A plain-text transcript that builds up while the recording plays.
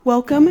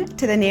Welcome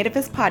to the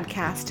Nativist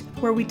Podcast,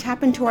 where we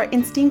tap into our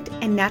instinct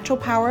and natural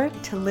power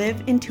to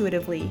live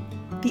intuitively.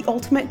 The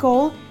ultimate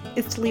goal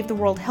is to leave the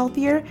world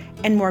healthier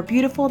and more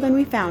beautiful than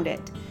we found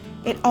it.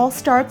 It all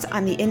starts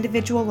on the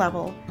individual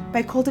level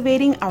by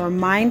cultivating our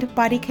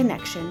mind-body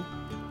connection.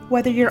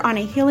 Whether you're on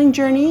a healing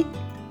journey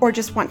or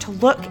just want to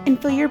look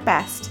and feel your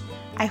best,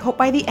 I hope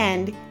by the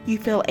end you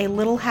feel a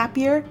little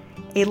happier,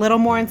 a little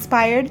more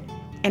inspired,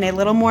 and a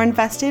little more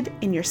invested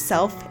in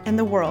yourself and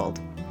the world.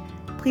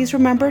 Please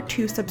remember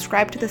to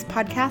subscribe to this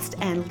podcast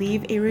and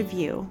leave a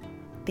review.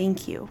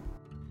 Thank you.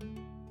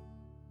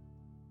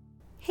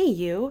 Hey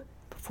you,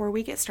 before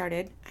we get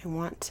started, I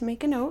want to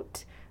make a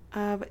note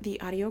of the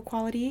audio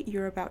quality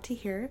you're about to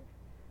hear.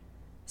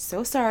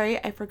 So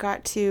sorry, I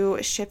forgot to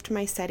shift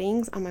my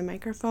settings on my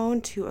microphone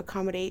to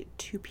accommodate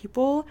two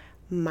people.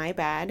 My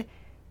bad.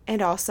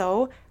 And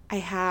also, I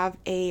have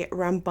a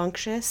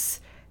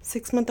rambunctious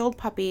 6-month-old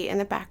puppy in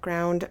the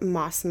background,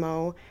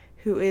 Mossimo,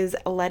 who is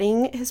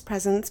letting his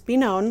presence be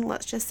known,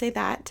 let's just say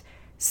that.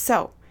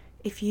 So,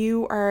 if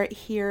you are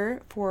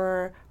here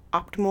for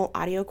optimal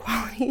audio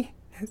quality,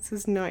 this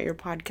is not your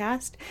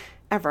podcast,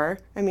 ever.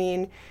 I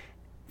mean,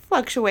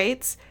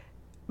 fluctuates,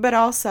 but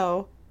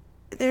also,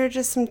 there are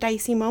just some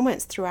dicey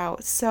moments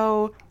throughout.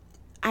 So,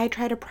 I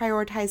try to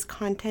prioritize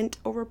content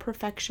over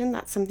perfection.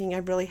 That's something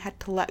I've really had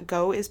to let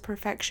go, is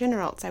perfection,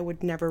 or else I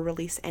would never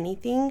release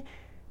anything.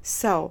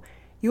 So,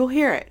 you'll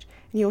hear it.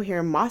 You'll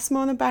hear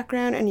Mossimo in the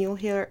background, and you'll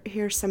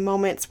hear some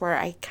moments where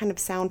I kind of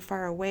sound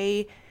far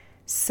away.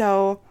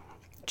 So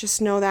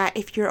just know that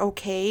if you're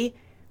okay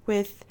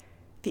with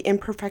the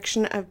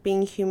imperfection of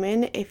being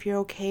human, if you're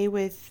okay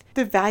with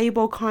the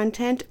valuable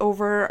content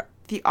over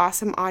the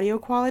awesome audio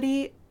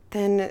quality,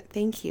 then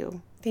thank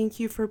you. Thank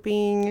you for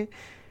being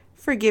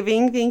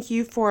forgiving. Thank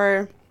you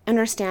for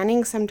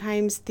understanding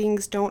sometimes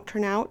things don't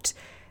turn out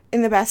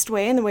in the best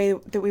way, in the way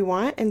that we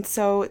want. And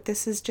so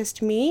this is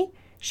just me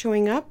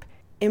showing up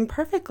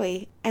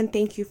imperfectly, and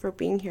thank you for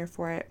being here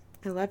for it.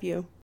 I love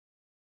you.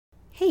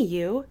 Hey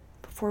you,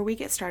 before we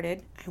get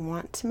started, I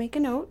want to make a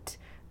note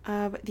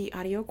of the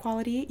audio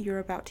quality you're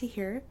about to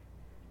hear.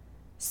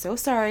 So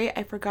sorry,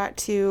 I forgot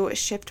to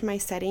shift my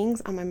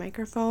settings on my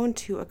microphone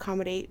to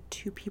accommodate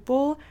two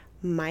people.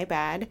 My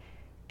bad.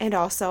 And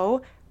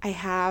also, I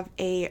have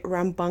a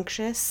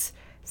rambunctious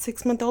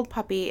 6-month-old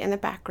puppy in the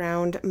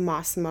background,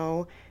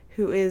 Mossimo,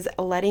 who is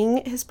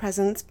letting his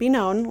presence be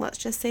known, let's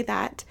just say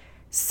that.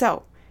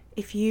 So,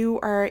 if you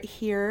are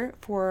here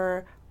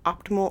for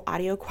optimal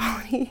audio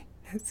quality,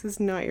 this is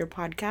not your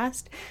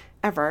podcast,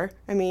 ever.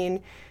 I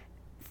mean,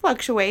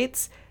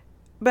 fluctuates,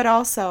 but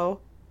also,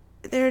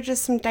 there are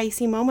just some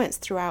dicey moments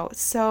throughout.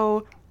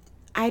 So,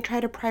 I try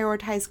to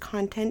prioritize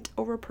content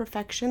over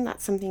perfection.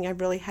 That's something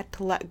I've really had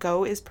to let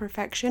go, is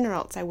perfection, or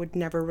else I would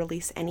never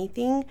release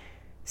anything.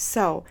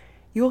 So,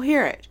 you'll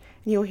hear it.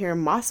 And you'll hear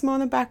Mossimo in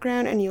the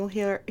background, and you'll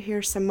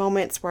hear some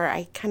moments where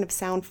I kind of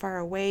sound far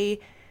away.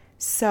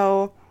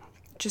 So,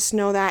 just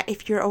know that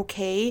if you're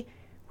okay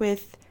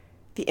with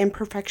the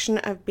imperfection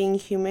of being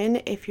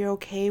human, if you're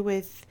okay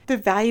with the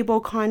valuable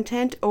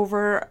content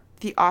over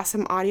the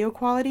awesome audio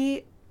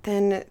quality,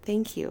 then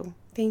thank you.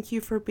 Thank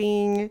you for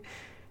being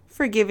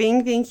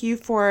forgiving. Thank you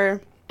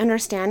for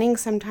understanding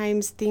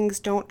sometimes things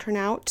don't turn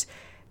out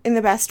in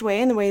the best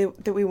way, in the way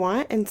that we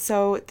want. And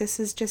so this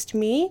is just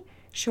me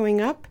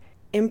showing up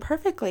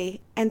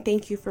imperfectly, and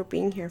thank you for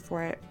being here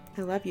for it.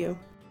 I love you.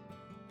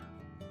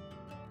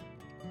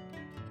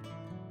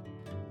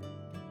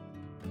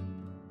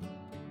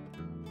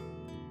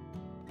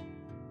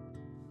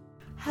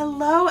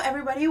 Hello,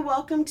 everybody.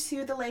 Welcome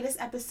to the latest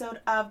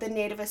episode of the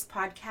Nativist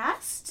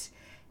Podcast.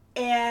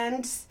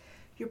 And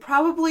you're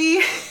probably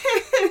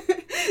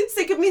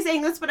sick of me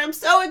saying this, but I'm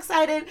so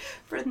excited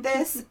for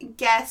this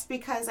guest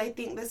because I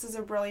think this is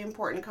a really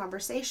important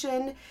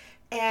conversation.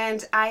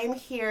 And I am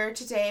here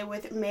today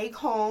with Meg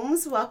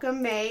Holmes.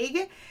 Welcome,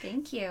 Meg.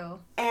 Thank you.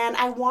 And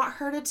I want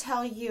her to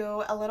tell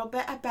you a little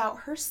bit about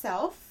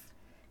herself.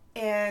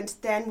 And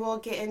then we'll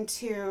get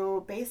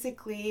into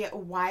basically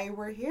why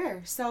we're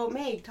here. So,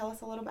 Meg, tell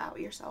us a little about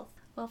yourself.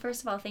 Well,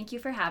 first of all, thank you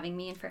for having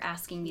me and for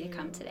asking me to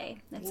come today.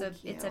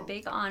 It's a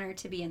big honor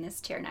to be in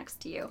this chair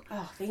next to you.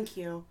 Oh, thank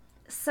you.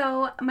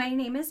 So, my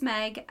name is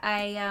Meg.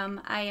 I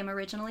am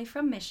originally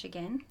from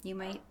Michigan. You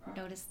might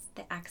notice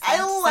the accent.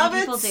 I love Some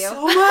people it do.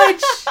 so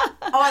much.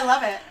 Oh, I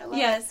love it.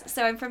 Yes.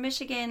 So I'm from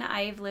Michigan.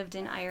 I've lived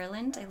in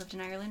Ireland. I lived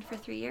in Ireland for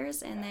 3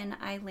 years, and then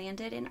I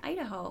landed in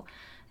Idaho.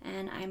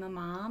 And I'm a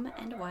mom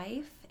and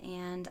wife,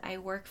 and I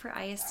work for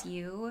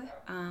ISU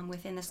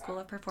within the School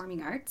of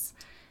Performing Arts.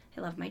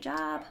 I love my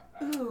job.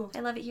 Ooh.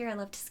 I love it here. I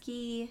love to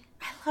ski.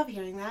 I love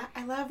hearing that.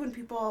 I love when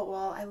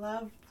I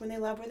love when they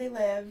love where they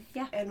live.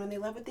 Yeah. And when they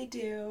love what they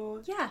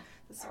do. Yeah.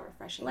 It's so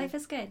refreshing. Life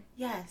is good.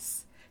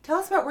 Yes. Tell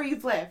us about where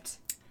you've lived.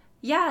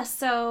 Yeah,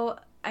 so,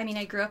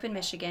 I grew up in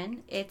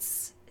Michigan.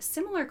 It's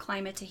similar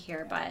climate to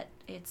here, but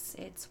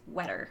it's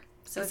wetter.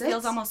 So it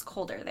feels almost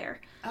colder there.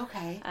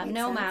 Okay.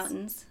 No sense.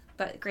 mountains,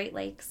 but Great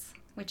Lakes,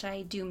 which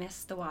I do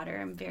miss the water.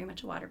 I'm very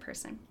much a water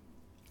person.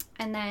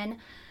 And then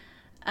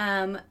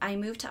I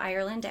moved to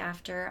Ireland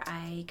after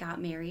I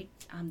got married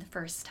the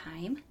first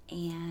time,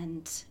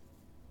 and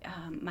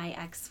my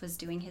ex was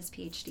doing his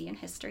PhD in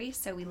history,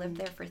 so we lived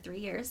there for 3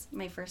 years.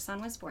 My first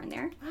son was born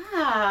there.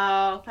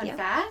 Wow, fun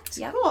fact.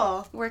 Yep.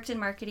 Cool. Worked in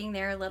marketing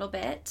there a little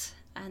bit,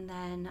 and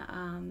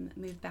then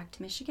moved back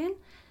to Michigan,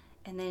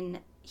 and then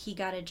he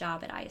got a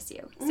job at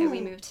ISU. So we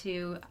moved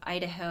to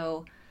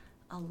Idaho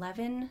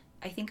 11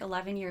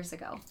 years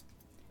ago.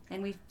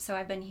 And so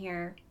I've been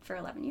here for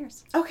 11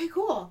 years. Okay,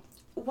 cool.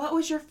 What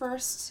was your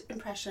first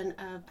impression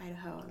of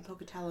Idaho and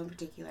Pocatello in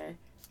particular?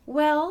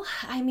 Well,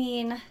 I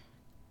mean,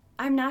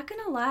 I'm not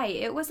going to lie.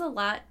 It was a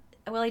lot.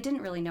 Well, I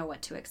didn't really know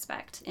what to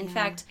expect. In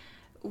fact,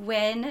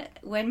 when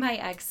my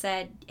ex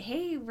said,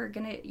 hey, we're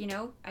going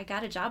to, I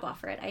got a job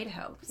offer at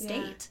Idaho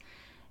State.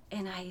 Yeah.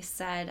 And I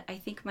said, I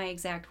think my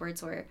exact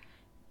words were,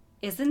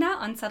 isn't that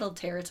unsettled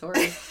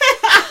territory?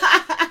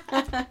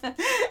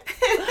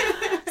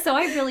 So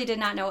I really did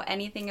not know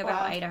anything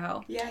about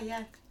Idaho.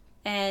 Yeah.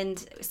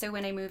 And so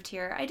when I moved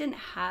here, I didn't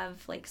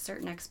have like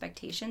certain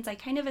expectations. I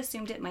kind of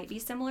assumed it might be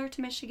similar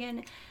to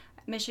Michigan.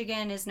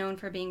 Michigan is known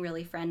for being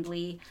really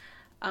friendly.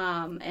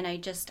 And I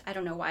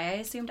don't know why I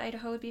assumed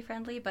Idaho would be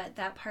friendly, but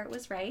that part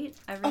was right.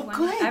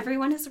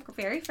 Everyone is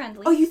very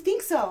friendly. Oh, you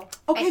think so?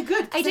 Okay,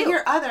 good. I do.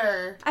 Hear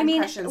other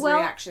impressions and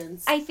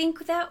reactions. I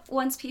think that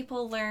once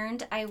people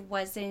learned I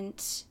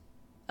wasn't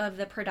of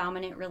the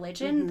predominant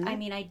religion, I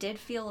mean, I did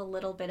feel a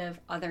little bit of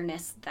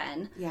otherness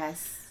then.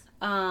 Yes.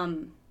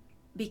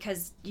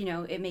 Because,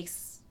 it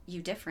makes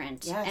you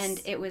different. Yes.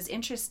 And it was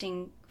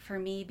interesting for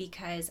me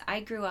because I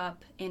grew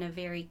up in a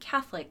very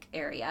Catholic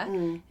area,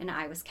 and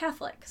I was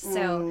Catholic.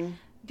 So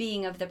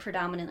being of the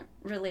predominant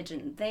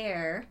religion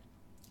there,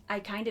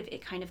 it kind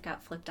of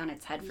got flipped on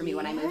its head for me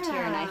when I moved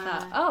here, and I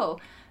thought, oh,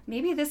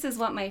 maybe this is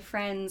what my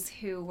friends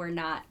who were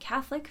not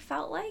Catholic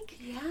felt like.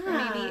 Yeah. Or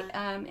maybe,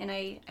 and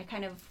I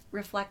kind of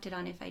reflected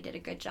on if I did a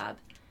good job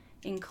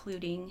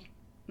including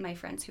my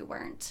friends who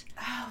weren't.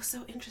 Oh,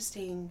 so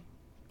interesting.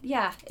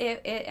 Yeah,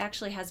 it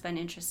actually has been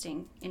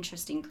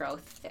interesting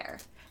growth there.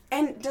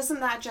 And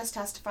doesn't that just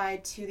testify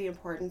to the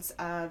importance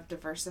of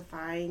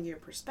diversifying your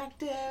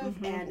perspective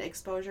and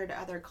exposure to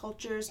other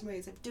cultures and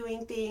ways of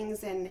doing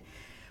things, and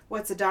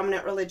what's a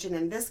dominant religion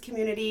in this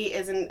community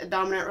isn't a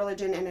dominant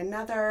religion in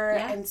another,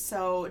 and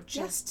so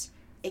just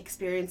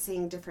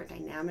experiencing different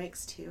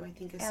dynamics too, I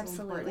think is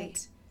so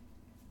important,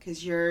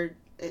 because you're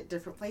at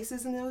different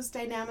places in those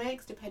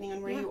dynamics depending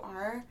on where you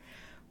are.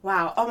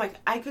 Wow. Oh my,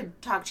 I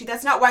could talk to you.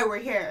 That's not why we're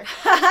here.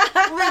 We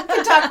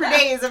could talk for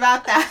days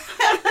about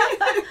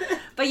that.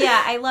 But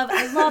yeah, I love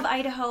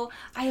Idaho.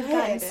 I have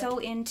gotten so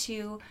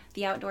into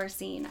the outdoor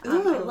scene. I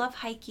love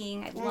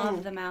hiking. I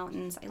love the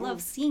mountains. I love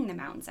seeing the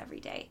mountains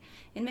every day.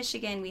 In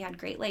Michigan, we had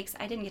Great Lakes.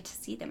 I didn't get to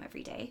see them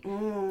every day.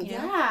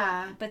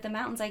 But the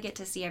mountains I get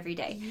to see every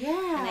day.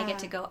 Yeah. And I get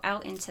to go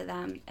out into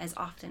them as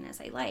often as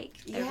I like.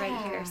 They're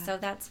right here. So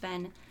that's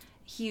been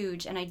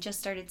huge. And I just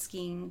started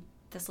skiing.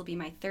 This will be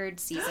my 3rd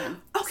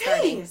season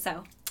starting,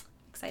 so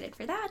excited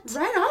for that.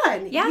 Right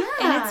on. Yeah,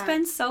 and it's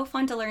been so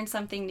fun to learn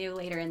something new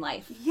later in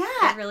life. Yeah.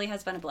 It really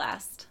has been a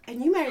blast.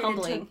 And you married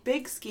into a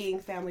big skiing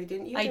family,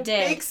 didn't you? I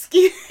did. Big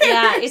skiers.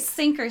 Yeah, it's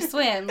sink or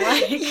swim.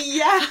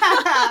 Yeah.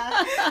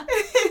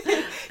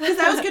 Because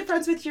I was good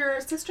friends with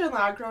your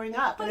sister-in-law growing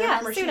up. And I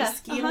remember she was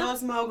skiing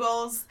those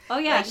moguls. Oh,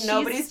 yeah. Like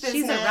nobody's business.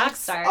 She's a rock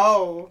star.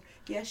 Oh,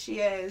 yes, she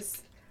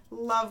is.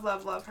 Love,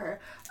 love, love her.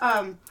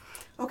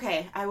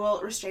 Okay, I will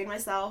restrain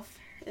myself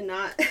and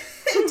not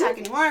talk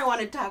anymore. I want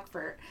to talk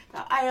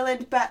about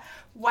Ireland, but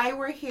why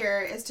we're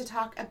here is to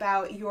talk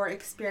about your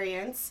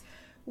experience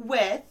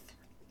with,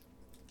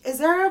 is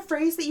there a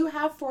phrase that you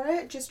have for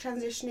it, just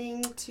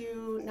transitioning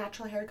to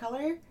natural hair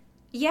color?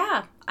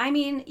 Yeah, I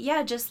mean,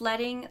 just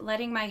letting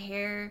my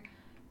hair,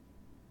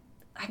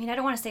 I mean, I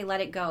don't want to say let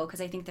it go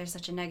because I think there's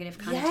such a negative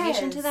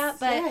connotation to that,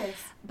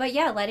 but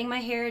yeah, letting my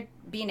hair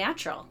be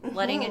natural,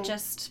 letting it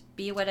just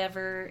be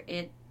whatever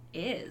it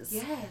is.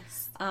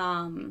 Yes.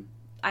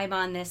 I'm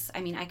on this,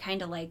 I mean, I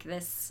kind of like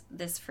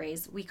this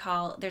phrase.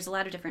 There's a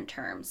lot of different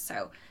terms.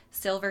 So,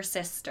 Silver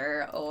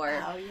Sister, or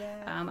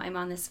I'm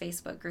on this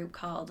Facebook group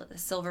called the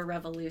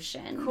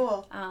Silverevolution.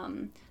 Cool.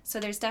 So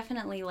there's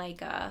definitely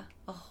like a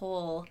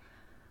whole,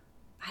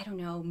 I don't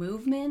know,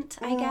 movement,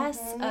 I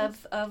guess,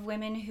 of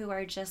women who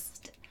are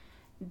just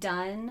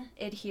done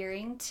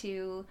adhering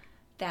to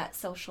that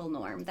social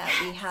norm that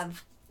we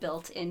have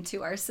built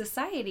into our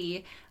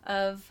society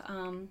of,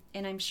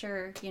 and I'm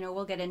sure,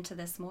 we'll get into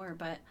this more,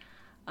 but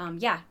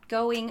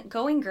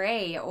going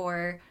gray,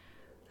 or,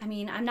 I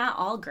mean, I'm not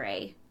all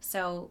gray,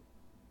 so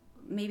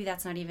maybe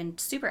that's not even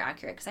super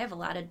accurate because I have a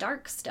lot of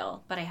dark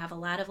still, but I have a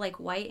lot of like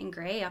white and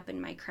gray up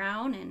in my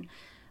crown, and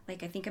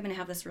like I think I'm gonna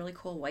have this really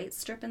cool white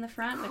strip in the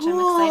front, which I'm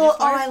excited for.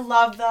 Oh, I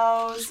love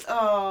those.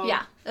 Oh,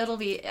 yeah,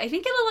 I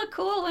think it'll look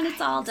cool when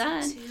it's all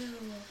done.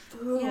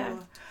 Ooh. Yeah.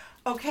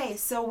 Okay,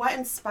 so what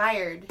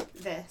inspired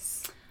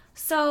this?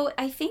 So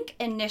I think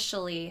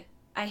initially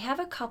I have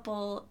a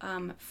couple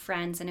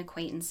friends and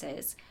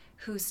acquaintances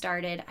who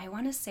started, I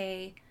want to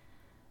say,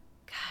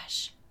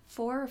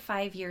 4 or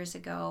 5 years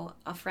ago,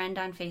 a friend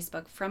on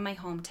Facebook from my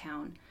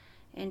hometown,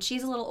 and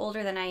she's a little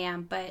older than I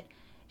am, but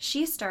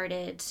she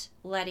started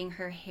letting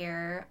her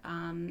hair,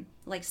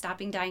 like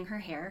stopping dyeing her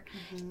hair.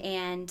 Mm-hmm.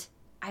 And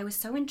I was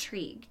so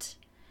intrigued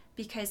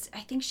because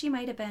I think she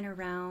might have been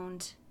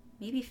around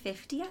maybe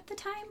 50 at the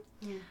time.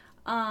 Yeah.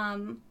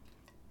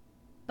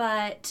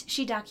 But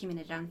she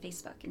documented it on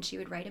Facebook, and she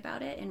would write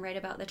about it and write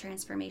about the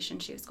transformation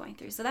she was going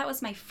through. So that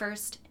was my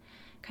first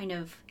kind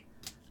of,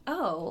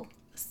 oh,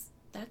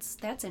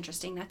 that's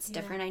interesting. That's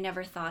different. I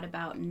never thought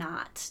about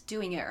not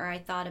doing it, or I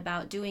thought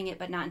about doing it,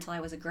 but not until I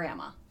was a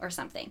grandma or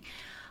something.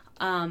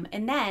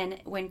 And then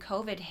when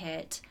COVID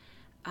hit,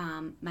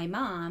 my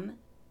mom,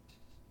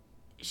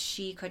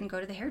 she couldn't go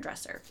to the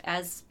hairdresser,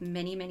 as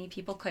many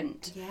people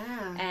couldn't.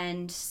 Yeah.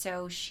 And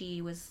so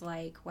she was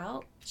like,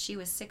 well, she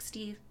was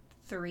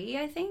 63,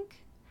 I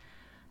think,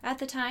 at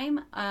the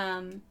time,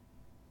 and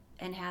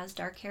had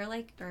dark hair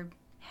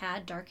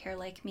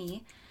like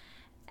me.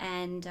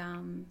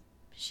 And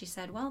she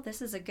said, well,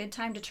 this is a good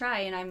time to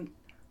try, and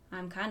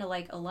I'm kind of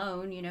like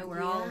alone,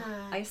 we're all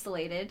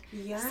isolated.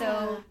 Yeah.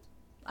 So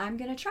I'm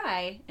going to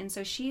try. And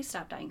so she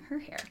stopped dyeing her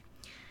hair.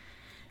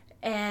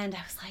 And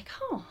I was like,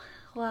 oh,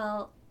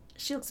 well,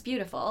 she looks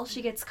beautiful.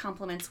 She gets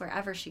compliments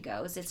wherever she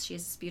goes. She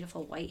has this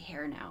beautiful white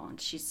hair now, and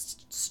she's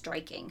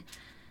striking.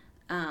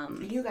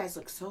 You guys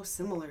look so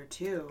similar,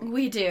 too.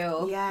 We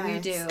do. Yes. We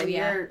do, and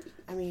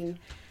yeah.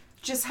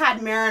 Just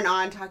had Marin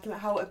on talking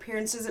about how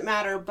appearance doesn't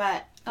matter,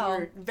 but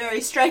you're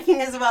very striking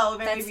as well.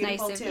 Very That's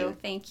beautiful, nice of too. you.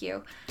 Thank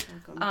you.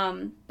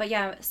 Welcome. But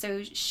yeah,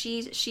 so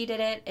she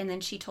did it, and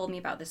then she told me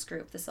about this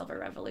group, the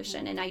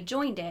Silverevolution, and I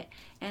joined it,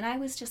 and I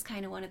was just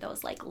kind of one of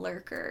those like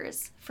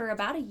lurkers. For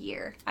about a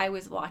year, I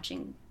was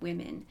watching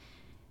women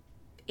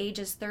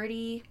ages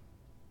 30,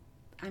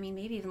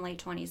 maybe even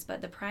late 20s,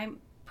 but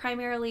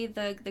primarily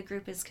the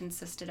group is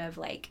consisted of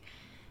like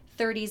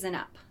 30s and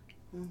up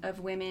of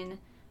women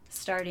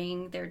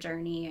starting their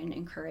journey and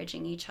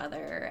encouraging each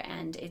other,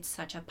 and it's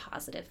such a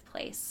positive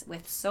place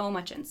with so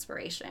much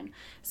inspiration.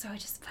 So I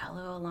just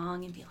follow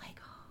along and be like,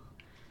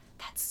 oh,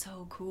 that's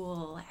so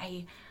cool.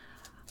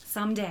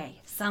 Someday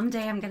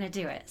I'm gonna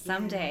do it.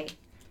 Someday.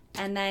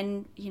 Yeah. And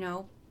then,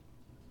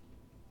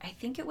 I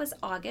think it was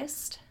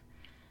August,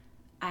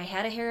 I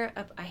had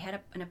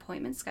an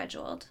appointment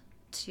scheduled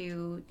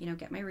to,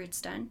 get my roots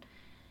done.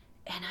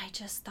 And I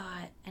just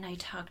thought, and I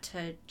talked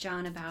to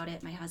John about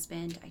it, my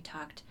husband. I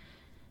talked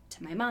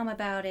to my mom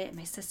about it,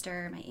 my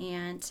sister, my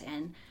aunt,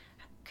 and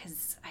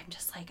because I'm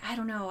just like, I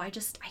don't know, I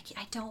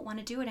don't want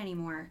to do it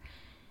anymore.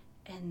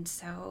 And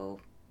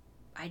so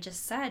I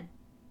just said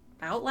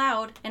out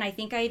loud, and I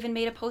think I even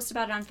made a post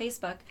about it on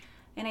Facebook,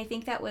 and I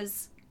think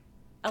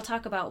I'll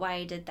talk about why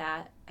I did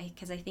that,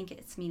 because I think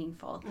it's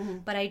meaningful. Mm-hmm.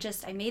 But I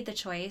made the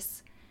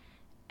choice,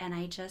 and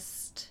I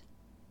just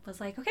was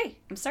like, okay,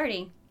 I'm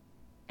starting.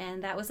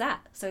 And that was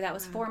that. So that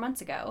was 4 months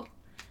ago.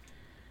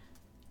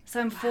 So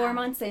I'm 4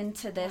 months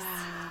into this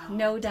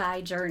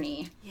no-dye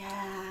journey.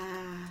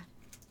 Yeah.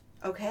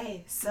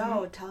 Okay,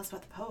 so tell us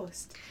about the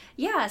post.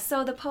 Yeah,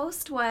 so the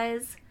post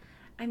was,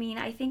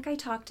 I think I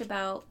talked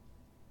about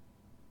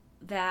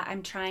that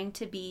I'm trying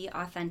to be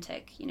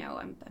authentic.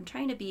 I'm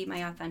trying to be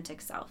my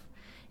authentic self.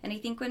 And I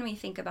think when we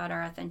think about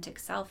our authentic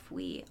self,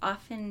 we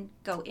often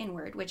go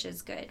inward, which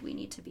is good. We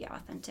need to be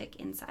authentic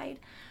inside.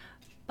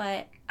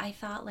 But I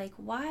thought, like,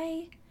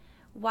 why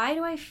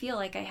do I feel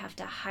like I have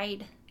to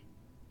hide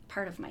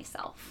part of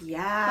myself?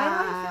 Yeah. Why do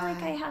I feel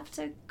like I have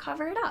to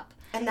cover it up?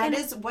 And that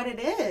is what it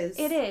is.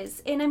 It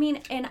is. And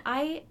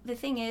the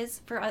thing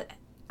is,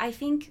 I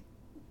think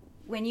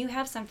when you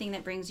have something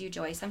that brings you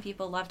joy, some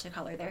people love to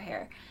color their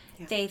hair.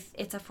 Yeah.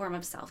 It's a form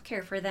of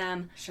self-care for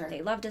them. Sure.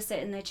 They love to sit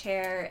in the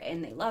chair,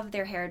 and they love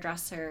their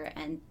hairdresser,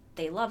 and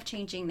they love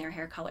changing their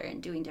hair color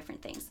and doing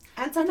different things.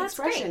 And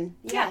self-expression.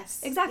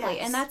 Yes. Yeah, exactly.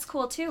 Yes. And that's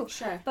cool too.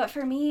 Sure. But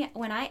for me,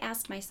 when I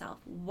asked myself,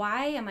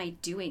 why am I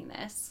doing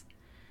this?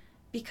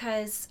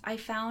 Because I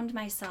found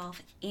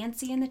myself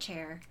antsy in the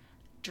chair,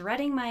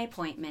 dreading my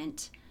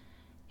appointment,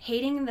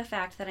 hating the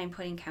fact that I'm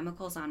putting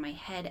chemicals on my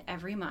head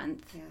every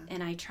month,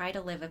 and I try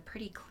to live a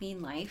pretty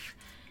clean life.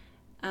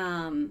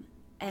 And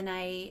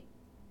I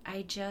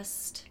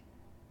just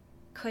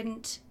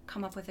couldn't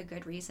come up with a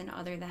good reason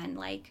other than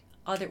like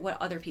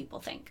what other people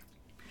think.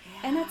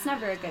 Yeah. And that's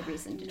never a good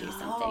reason to do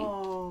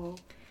something.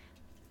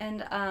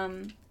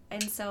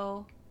 And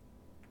so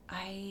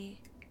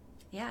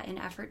an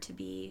effort to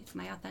be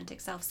my authentic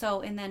self.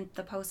 So, and then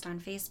the post on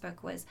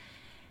Facebook was,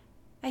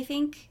 I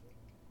think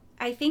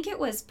it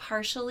was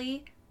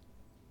partially,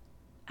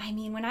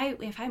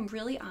 if I'm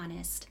really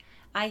honest,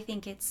 I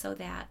think it's so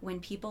that when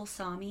people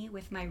saw me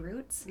with my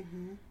roots,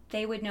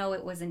 they would know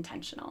it was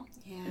intentional.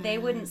 Yeah. They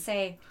wouldn't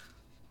say,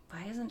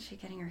 why isn't she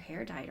getting her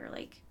hair dyed? Or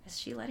like, is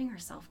she letting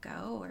herself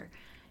go? Or,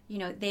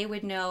 they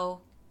would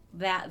know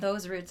that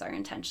those roots are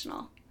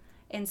intentional.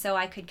 And so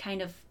I could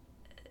kind of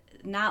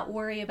not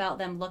worry about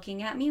them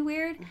looking at me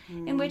weird,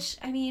 in which,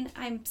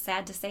 I'm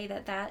sad to say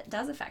that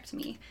does affect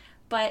me.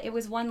 But it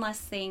was one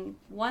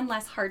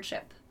less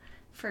hardship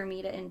for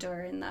me to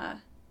endure in the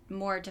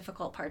more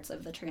difficult parts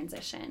of the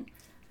transition.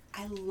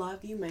 I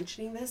love you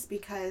mentioning this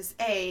because,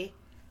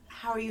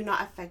 how are you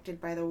not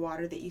affected by the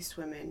water that you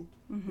swim in?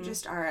 Mm-hmm. You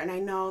just are. And I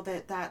know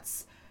that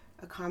that's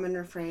a common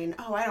refrain.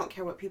 Oh, I don't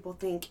care what people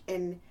think.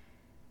 And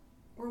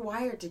we're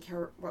wired to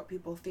care what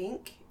people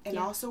think. And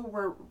also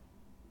we're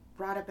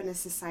brought up in a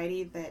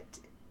society that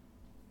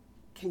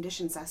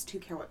conditions us to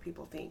care what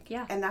people think.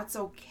 Yeah. And that's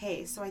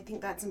okay. So I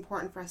think that's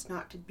important for us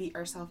not to beat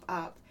ourselves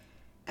up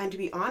and to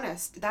be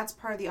honest. That's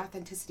part of the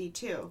authenticity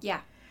too. Yeah.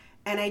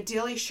 And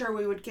ideally, sure,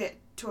 we would get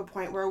to a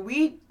point where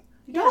we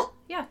don't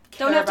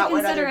don't have to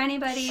consider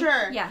anybody.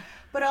 Sure. Yeah.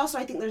 But also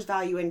I think there's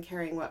value in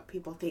caring what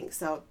people think.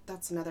 So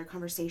that's another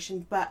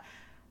conversation. But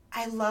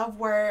I love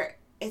where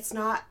it's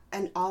not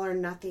an all or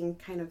nothing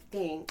kind of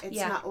thing. It's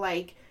not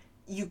like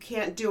you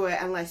can't do it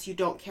unless you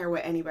don't care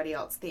what anybody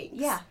else thinks.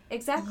 Yeah,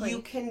 exactly.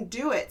 You can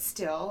do it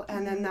still,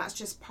 and then that's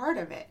just part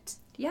of it.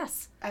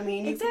 Yes. I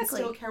mean, you can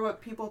still care what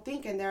people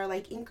think, and there are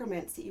like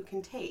increments that you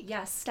can take.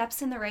 Yes,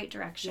 steps in the right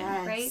direction,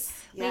 right?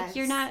 Yes. Like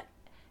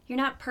you're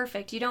not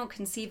perfect. You don't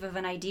conceive of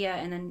an idea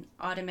and then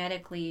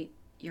automatically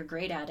you're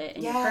great at it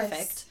and you're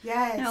perfect.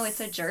 Yes. No, it's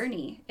a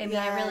journey. I mean,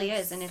 it really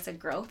is, and it's a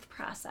growth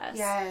process.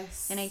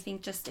 Yes. And I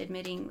think just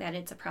admitting that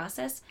it's a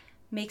process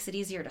makes it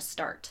easier to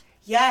start.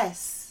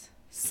 Yes.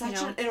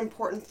 Such an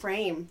important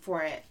frame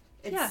for it.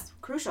 It's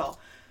crucial.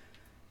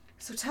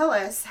 So tell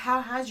us,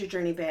 how has your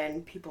journey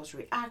been? People's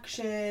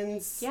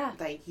reactions?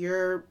 Like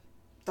your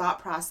thought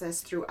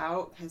process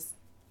throughout? Has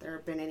there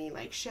been any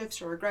like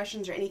shifts or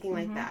regressions or anything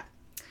like that?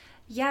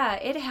 Yeah,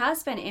 it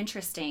has been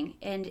interesting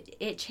and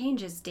it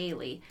changes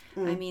daily.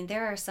 I mean,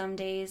 there are some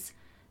days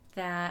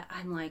that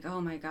I'm like,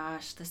 oh my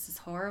gosh, this is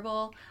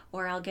horrible.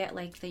 Or I'll get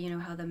like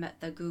how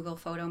the Google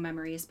photo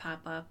memories pop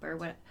up, or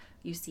what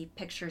you see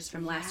pictures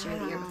from last year,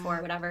 the year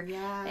before, whatever.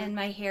 Yeah. And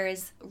my hair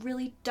is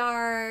really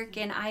dark,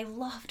 and I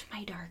loved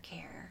my dark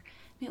hair.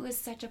 It was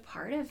such a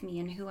part of me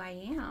and who I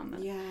am.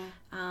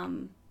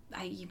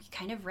 Yeah. You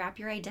kind of wrap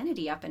your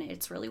identity up in it.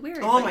 It's really weird.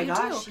 Oh my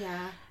gosh,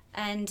 yeah.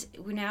 And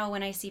now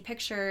when I see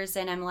pictures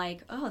and I'm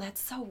like, oh,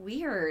 that's so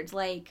weird.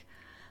 Like,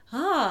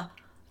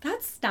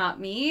 that's not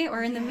me.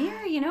 Or in the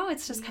mirror,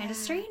 it's just kind of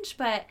strange.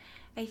 But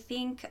I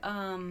think,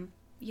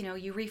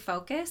 you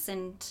refocus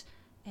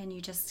and you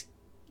just,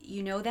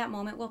 that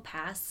moment will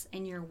pass,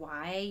 and your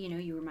why,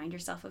 you remind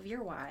yourself of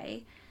your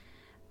why.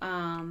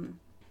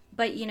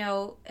 But,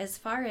 as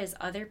far as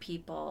other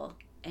people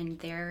and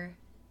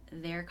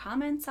their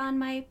comments on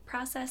my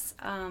process,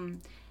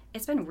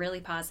 it's been really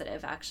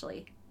positive,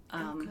 actually.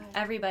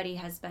 Everybody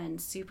has been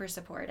super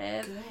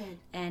supportive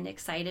and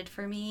excited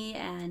for me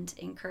and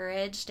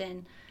encouraged,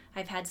 and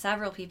I've had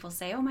several people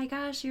say, oh my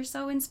gosh, you're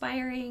so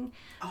inspiring.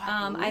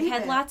 I've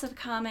had lots of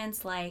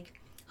comments like,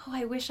 oh,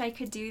 I wish I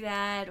could do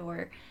that,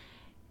 or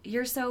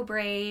you're so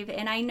brave.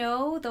 And I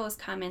know those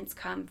comments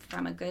come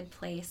from a good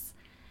place,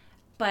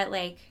 but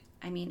I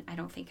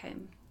don't think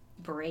I'm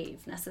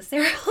brave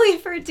necessarily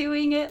for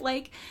doing it.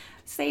 Like,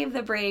 save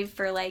the brave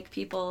for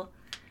people,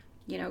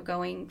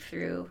 going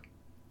through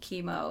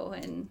chemo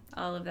and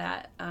all of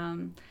that.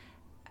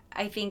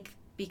 I think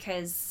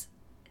because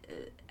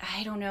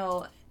I don't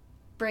know,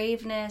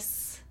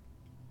 braveness,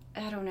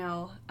 I don't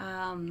know,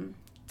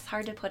 it's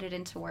hard to put it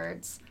into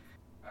words.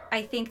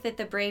 I think that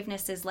the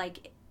braveness is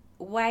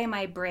why am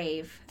I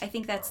brave? I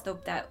think that's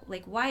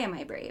why am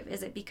I brave?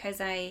 Is it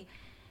because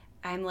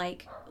I'm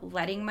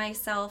letting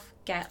myself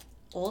get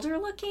older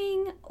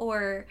looking?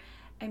 Or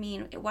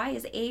why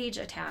is age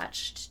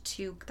attached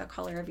to the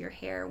color of your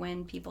hair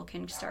when people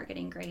can start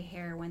getting gray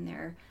hair when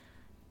they're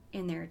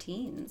in their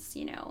teens,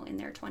 in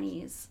their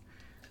 20s?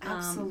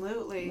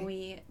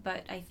 Absolutely.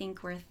 But I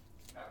think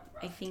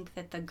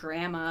that the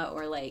grandma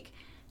or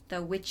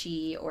the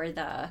witchy or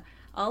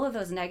all of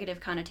those negative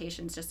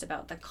connotations just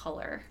about the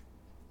color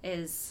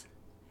is,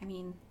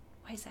 why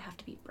does it have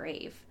to be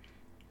brave?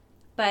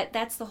 But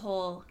that's the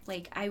whole,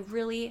 I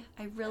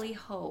really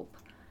hope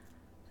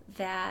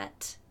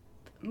that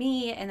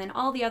me and then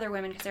all the other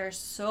women, because there are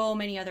so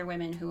many other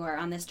women who are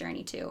on this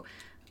journey too,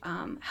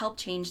 help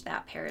change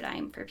that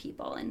paradigm for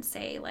people and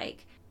say,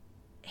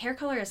 hair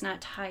color is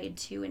not tied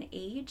to an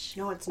age.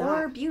 No, it's not.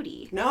 Or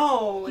beauty.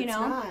 No, it's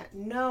not.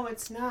 No,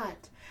 it's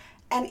not.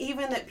 And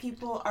even that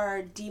people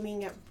are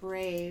deeming it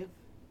brave,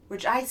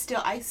 which I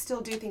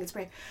still do think it's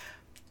brave.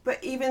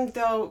 But even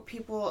though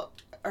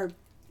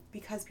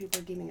because people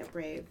are deeming it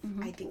brave,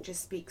 I think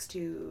just speaks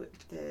to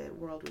the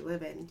world we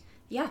live in.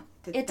 Yeah,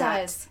 it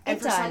does.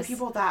 And for some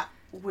people, that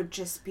would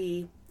just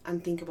be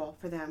unthinkable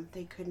for them.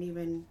 They couldn't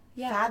even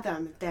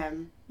fathom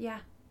them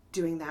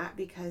doing that,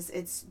 because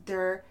it's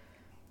their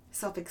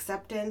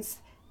self-acceptance,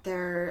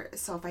 their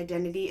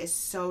self-identity is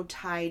so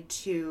tied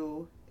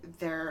to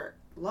their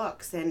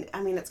looks. And,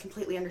 it's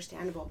completely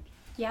understandable.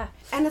 Yeah.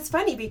 And it's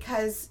funny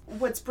because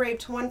what's brave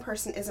to one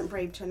person isn't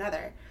brave to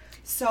another.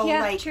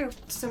 So, true.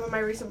 Some of my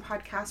recent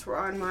podcasts were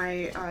on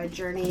my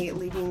journey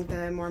leaving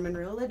the Mormon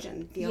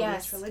religion, the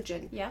LDS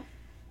religion. Yeah.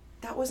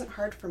 That wasn't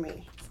hard for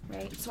me.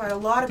 Right. So I had a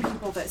lot of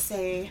people that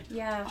say,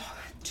 oh,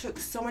 it took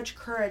so much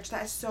courage.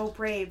 That is so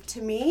brave.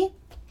 To me,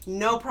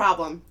 no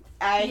problem.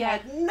 I Yeah.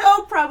 had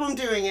no problem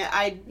doing it.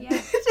 I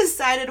Yeah.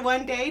 decided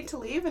one day to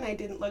leave, and I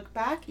didn't look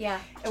back. Yeah.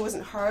 It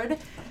wasn't hard.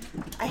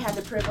 I had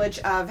the privilege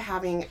of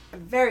having a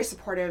very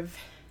supportive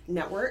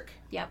network.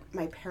 Yep.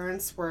 My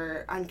parents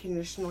were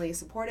unconditionally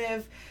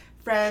supportive.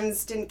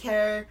 Friends didn't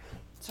care.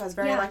 So I was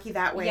very lucky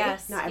that way.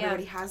 Yes. Not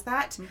everybody has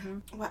that.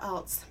 Mm-hmm. What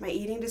else? My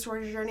eating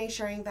disorder journey,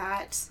 sharing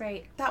that.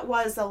 Right. That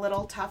was a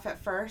little tough at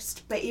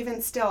first, but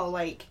even still,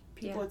 like,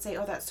 people Yeah. would say,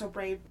 oh, that's so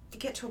brave. You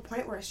get to a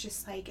point where it's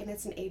just like, and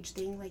it's an age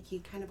thing, like, you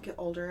kind of get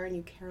older and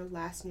you care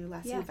less and you're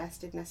less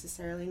invested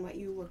necessarily in what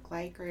you look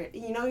like, or,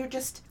 you know, you're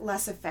just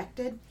less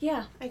affected.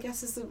 Yeah. I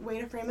guess is the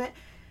way to frame it.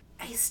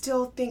 I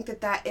still think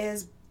that that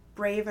is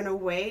brave in a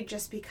way,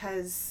 just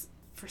because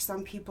for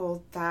some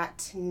people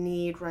that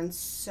need runs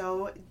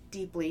so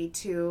deeply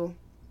to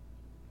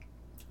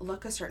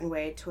look a certain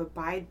way, to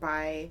abide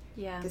by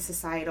the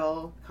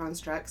societal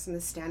constructs and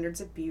the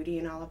standards of beauty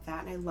and all of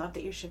that. And I love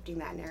that you're shifting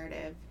that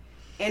narrative.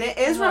 And it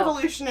is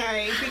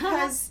revolutionary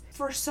because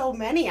for so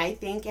many, I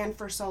think, and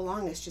for so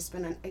long, it's just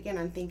been, again,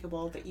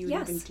 unthinkable that you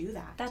would even do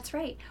that. That's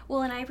right.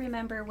 Well, and I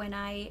remember when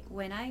I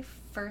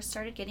first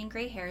started getting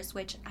gray hairs,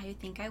 which I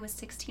think I was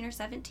 16 or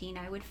 17,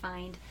 I would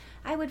find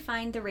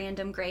the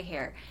random gray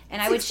hair,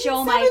 and I would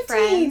show 17, my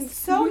friends.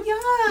 So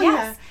young.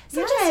 Yes.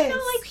 So just, you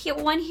know,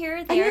 like one here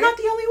or there. And you're not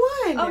the only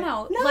one.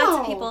 Oh, no. Lots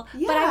of people.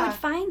 Yeah. But I would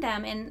find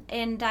them,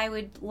 and I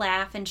would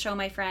laugh and show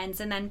my friends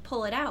and then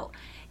pull it out.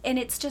 And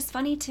it's just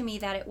funny to me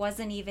that it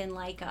wasn't even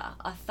like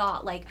a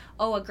thought, like,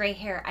 oh, a gray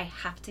hair, I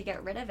have to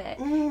get rid of it.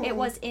 It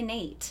was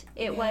innate.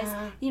 It was,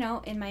 you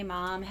know, and my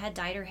mom had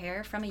dyed her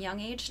hair from a young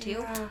age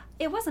too. Yeah.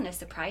 It wasn't a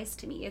surprise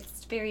to me.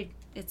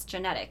 It's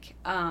genetic.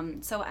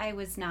 So I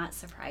was not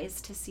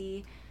surprised to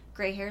see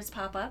gray hairs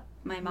pop up.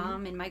 My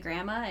mom and my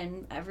grandma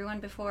and everyone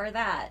before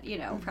that, you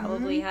know,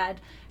 probably had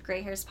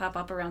gray hairs pop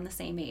up around the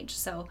same age.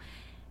 So,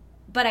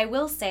 but I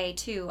will say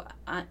too,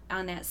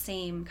 on that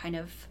same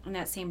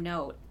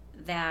note,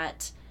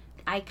 that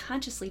I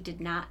consciously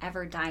did not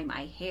ever dye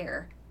my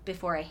hair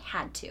before I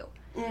had to,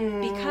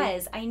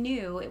 because I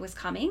knew it was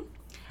coming.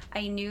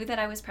 I knew that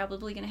I was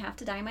probably going to have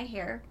to dye my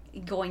hair,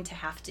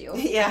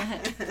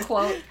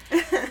 quote,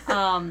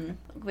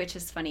 which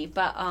is funny,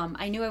 but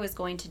I knew I was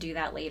going to do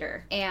that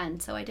later,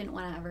 and so I didn't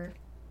want to ever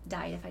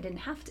dye if I didn't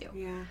have to.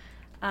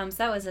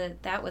 So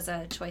that was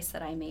a choice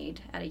that I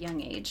made at a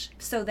young age.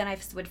 So then I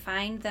would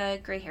find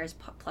the gray hairs,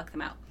 pluck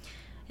them out,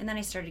 and then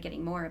I started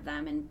getting more of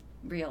them and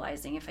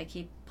realizing if I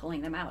keep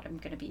pulling them out, I'm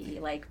going to be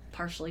like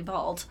partially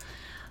bald.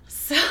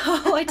 So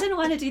I didn't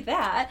want to do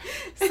that.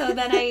 So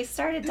then I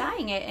started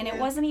dyeing it, and it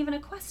wasn't even a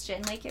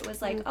question. Like, it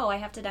was like, oh, I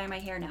have to dye my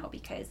hair now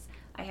because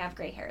I have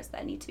gray hairs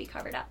that need to be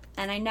covered up.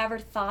 And I never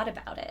thought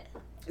about it.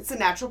 It's a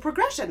natural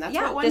progression. That's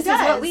what one does.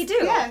 This is what we do.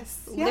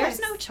 Yes. There's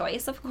no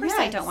choice. Of course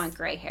I don't want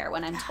gray hair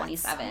when I'm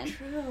 27. So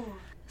true.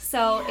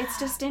 So it's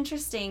just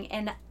interesting,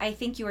 and I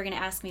think you were going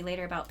to ask me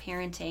later about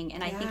parenting,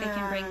 and I think I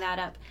can bring that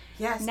up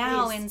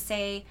now please. and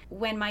say,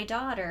 when my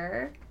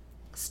daughter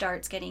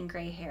starts getting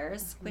gray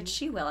hairs, which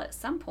she will at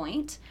some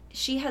point,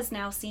 she has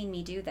now seen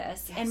me do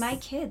this, and my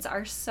kids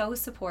are so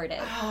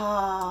supportive.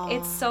 Oh.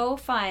 It's so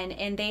fun,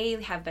 and they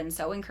have been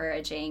so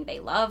encouraging. They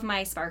love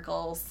my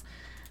sparkles.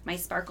 My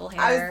sparkle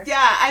hair.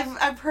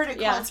 I've heard it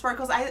called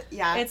sparkles.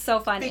 It's so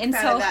fun. Big and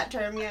fan so of that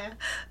term,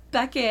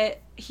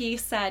 Beckett, he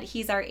said,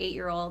 he's our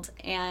 8-year-old,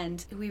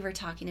 and we were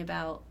talking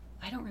about,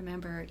 I don't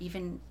remember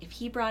even if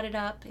he brought it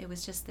up. It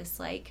was just this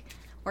like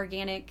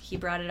organic, he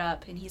brought it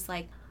up, and he's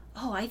like,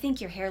 oh, I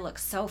think your hair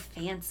looks so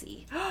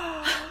fancy.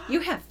 You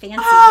have fancy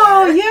hair.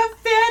 Oh, you have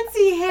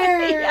fancy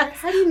hair. Yes.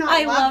 How do you not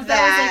I love that?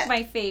 That was like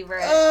my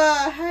favorite.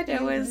 How do it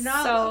you was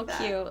not so love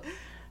that? cute.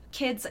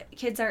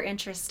 Kids are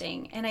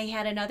interesting. And I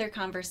had another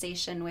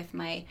conversation with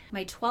my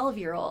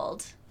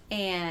 12-year-old,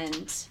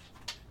 and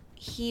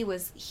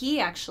he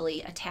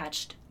actually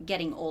attached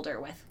getting older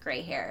with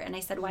gray hair. And I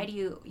said, why do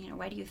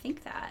you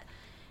think that?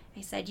 I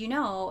said,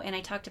 and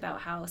I talked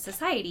about how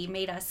society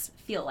made us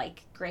feel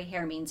like gray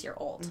hair means you're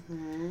old.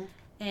 Mm-hmm.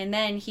 And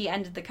then he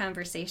ended the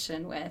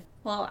conversation with,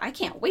 well, I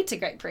can't wait to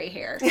get gray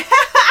hair.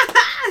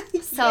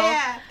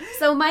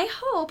 So my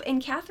hope,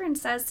 and Catherine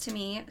says to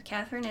me,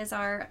 Catherine is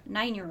our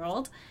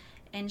 9-year-old,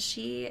 and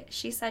she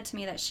said to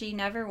me that she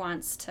never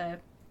wants to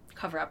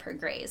cover up her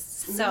grays.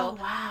 So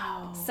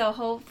wow. So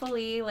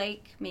hopefully,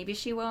 like, maybe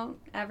she won't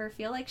ever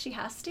feel like she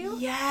has to.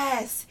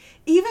 Yes.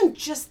 Even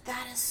just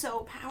that is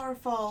so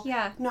powerful.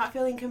 Yeah. Not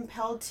feeling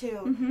compelled to.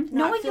 Mm-hmm.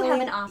 Knowing you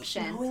have an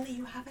option. Knowing that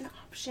you have an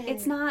option.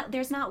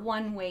 There's not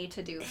one way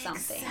to do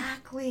something.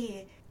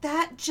 Exactly.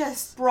 That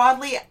just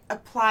broadly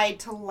applied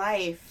to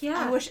life.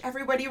 Yeah. I wish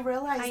everybody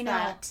realized I know.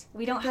 that.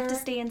 We don't have to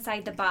stay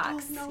inside the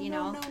box,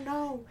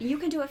 No. You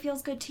can do what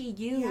feels good to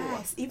you.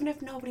 Yes, even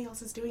if nobody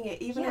else is doing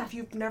it. Even if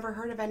you've never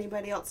heard of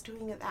anybody else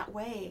doing it that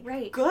way.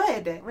 Right.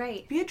 Good.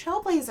 Right. Be a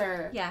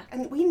trailblazer. Yeah.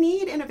 And we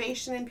need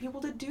innovation and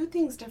people to do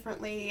things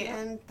differently. Yeah.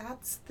 And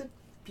that's the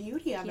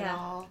beauty of it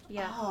all.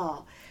 Yeah.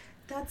 Oh,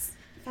 that's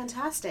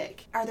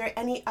fantastic. Are there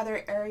any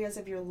other areas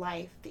of your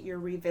life that you're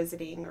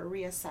revisiting or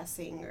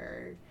reassessing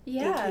or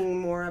thinking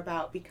more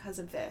about because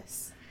of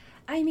this?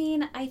 I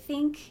mean, I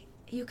think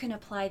you can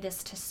apply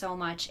this to so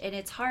much. And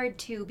it's hard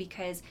too,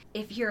 because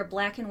if you're a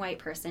black and white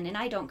person, and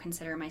I don't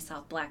consider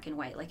myself black and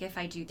white, like if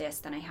I do this,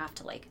 then I have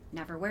to like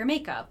never wear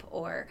makeup,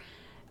 or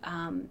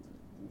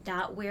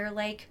not wear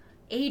like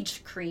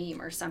age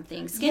cream or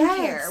something,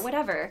 skincare, or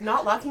whatever.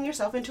 Not locking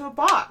yourself into a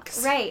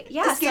box. Right.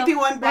 Yeah. Escaping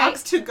one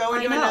box to go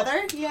into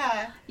another.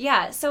 Yeah.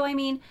 Yeah. So I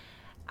mean,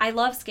 I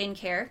love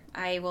skincare.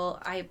 I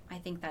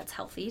think that's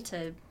healthy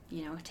to,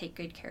 take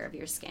good care of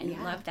your skin.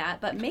 Yeah. Love that.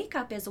 But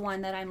makeup is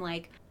one that I'm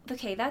like,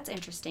 okay, that's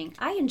interesting.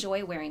 I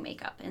enjoy wearing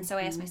makeup. And so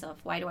I asked myself,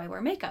 why do I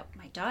wear makeup?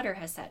 My daughter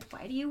has said,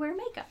 why do you wear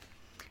makeup?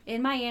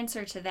 And my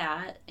answer to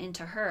that and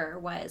to her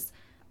was,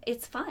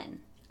 it's fun.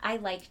 I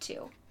like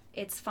to.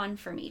 It's fun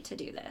for me to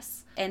do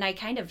this. And I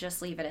kind of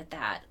just leave it at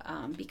that,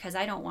 because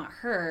I don't want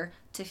her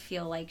to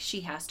feel like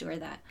she has to, or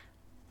that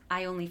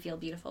I only feel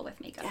beautiful with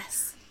makeup.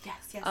 Yes.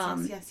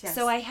 Yes.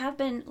 So I have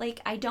been,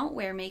 like, I don't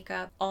wear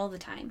makeup all the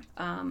time.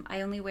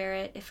 I only wear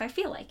it if I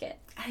feel like it.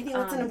 I think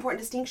that's an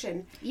important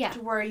distinction. Yeah.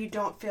 To where you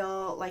don't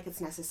feel like it's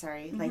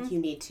necessary, like you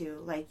need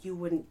to. Like, you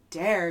wouldn't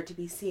dare to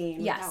be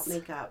seen without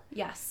makeup.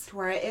 Yes. To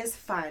where it is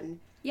fun.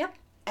 Yep.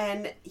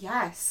 And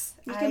yes.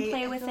 You can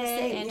play with it,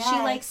 and she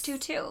likes to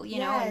too,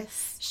 know.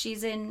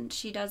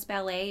 She does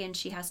ballet, and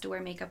she has to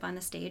wear makeup on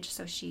the stage,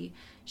 so she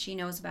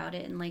knows about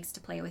it and likes to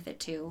play with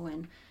it too.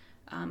 And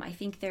I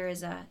think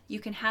you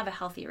can have a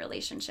healthy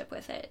relationship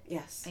with it.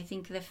 Yes. I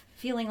think the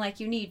feeling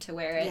like you need to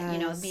wear it,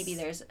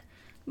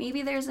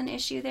 maybe there's an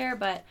issue there,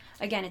 but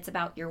again, it's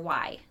about your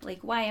why. Like,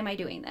 why am I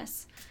doing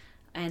this?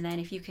 And then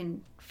if you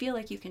can feel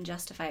like you can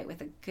justify it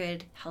with a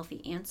good,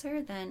 healthy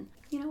answer, then,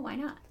 why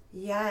not?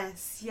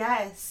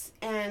 Yes.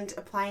 And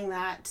applying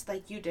that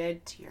like you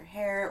did to your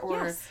hair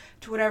or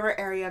to whatever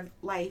area of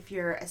life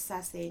you're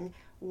assessing,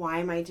 why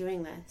am I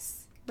doing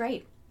this?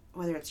 Right.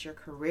 Whether it's your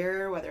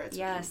career, whether it's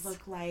what you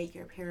look like,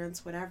 your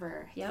parents,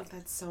 whatever. I think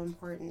that's so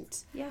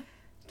important. Yeah.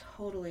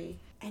 Totally.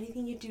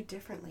 Anything you do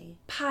differently?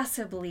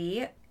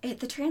 Possibly.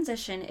 The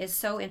transition is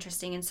so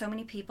interesting, and so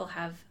many people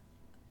have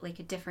like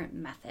a different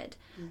method.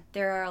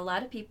 There are a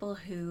lot of people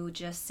who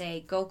just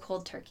say, go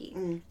cold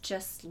turkey.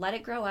 Just let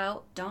it grow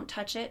out. Don't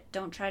touch it.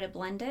 Don't try to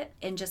blend it,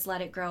 and just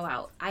let it grow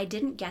out. I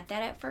didn't get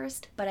that at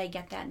first, but I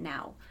get that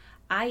now.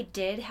 I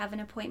did have an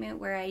appointment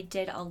where I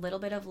did a little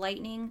bit of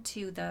lightening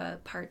to the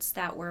parts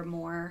that are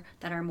more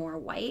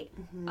white.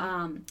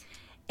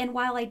 And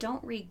while I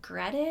don't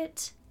regret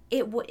it,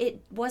 it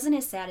wasn't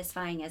as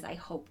satisfying as I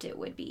hoped it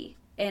would be.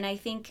 And I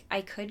think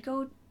I could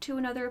go to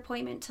another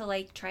appointment to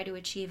like try to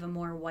achieve a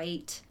more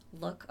white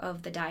look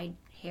of the dyed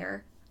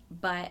hair,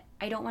 but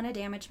I don't want to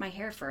damage my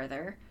hair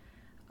further,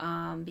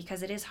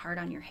 because it is hard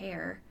on your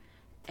hair,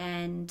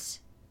 and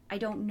I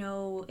don't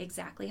know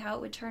exactly how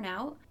it would turn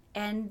out.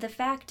 And the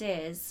fact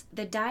is,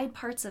 the dyed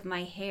parts of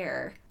my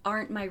hair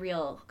aren't my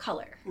real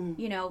color.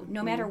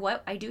 No matter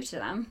what I do to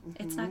them,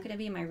 it's not going to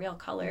be my real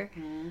color.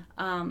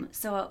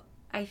 So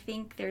I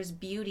think there's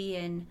beauty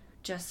in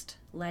just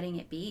letting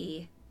it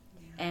be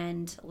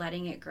and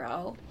letting it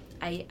grow.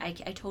 I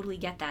totally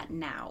get that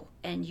now.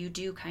 And you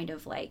do kind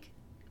of like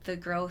the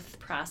growth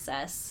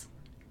process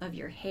of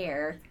your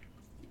hair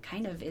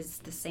kind of is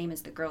the same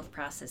as the growth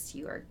process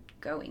you are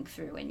going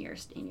through in your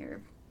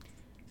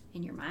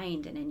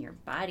mind and in your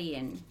body,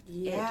 and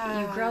you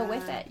grow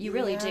with it. You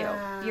really do.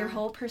 Your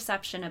whole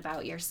perception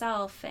about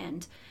yourself,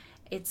 and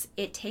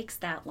it takes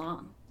that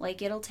long.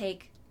 Like, it'll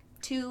take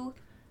 2+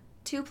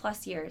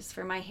 years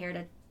for my hair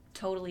to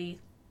totally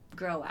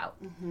grow out.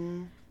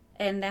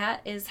 And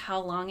that is how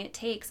long it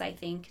takes, I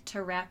think,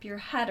 to wrap your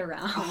head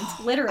around,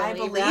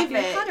 literally wrap your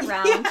head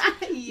around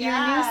your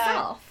new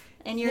self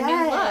and your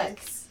new look.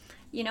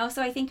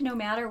 So I think no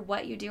matter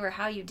what you do or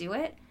how you do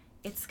it,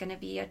 it's going to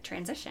be a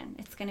transition.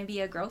 It's going to be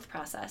a growth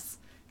process.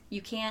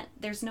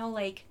 There's no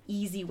like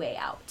easy way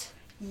out.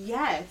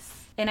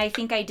 Yes. And I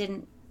think I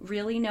didn't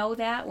really know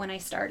that when I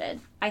started.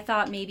 I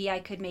thought maybe I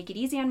could make it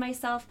easy on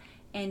myself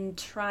and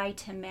try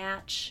to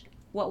match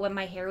what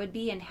my hair would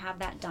be and have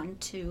that done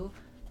to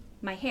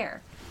my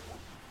hair.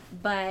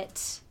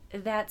 But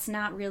that's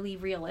not really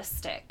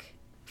realistic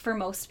for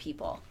most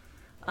people.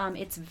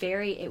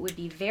 It would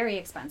be very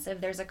expensive.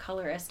 There's a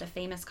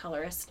famous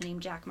colorist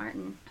named Jack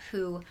Martin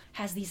who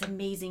has these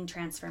amazing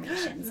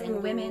transformations.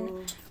 And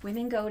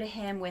women go to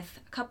him with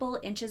a couple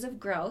inches of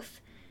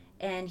growth,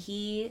 and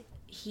he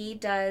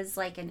does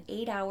like an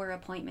 8-hour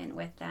appointment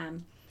with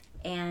them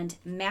and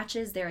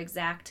matches their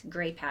exact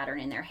gray pattern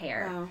in their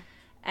hair. Wow.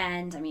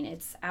 And I mean,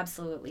 it's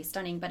absolutely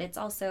stunning, but it's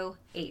also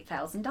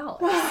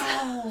 $8,000.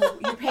 Wow,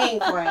 you're paying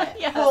for it.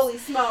 Yes. Holy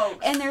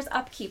smokes. And there's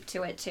upkeep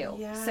to it too.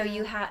 Yeah. So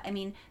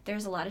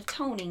there's a lot of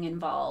toning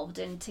involved,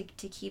 and to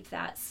keep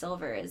that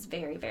silver is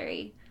very,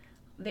 very,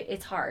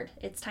 it's hard.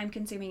 It's time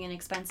consuming and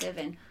expensive,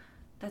 and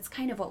that's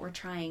kind of what we're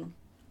trying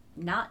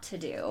not to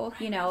do,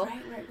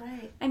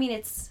 Right. I mean,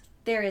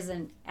 there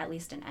isn't at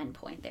least an end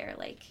point there.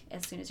 Like,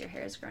 as soon as your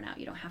hair is grown out,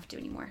 you don't have to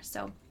anymore.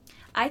 So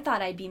I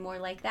thought I'd be more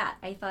like that.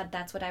 I thought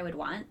that's what I would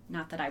want.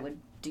 Not that I would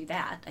do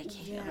that.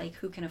 Like,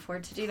 who can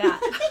afford to do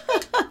that?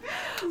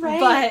 Right.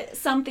 But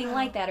something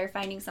like that, or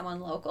finding someone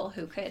local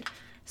who could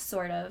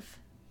sort of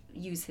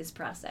use his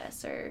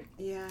process, or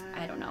Yeah.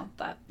 I don't know,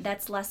 but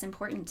that's less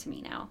important to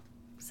me now.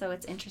 So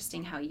it's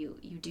interesting how you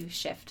do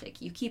shift.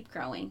 Like, you keep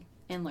growing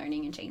and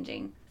learning and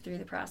changing through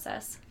the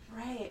process.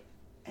 Right.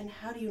 And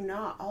how do you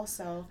not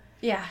also?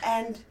 Yeah.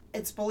 And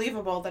it's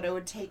believable that it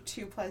would take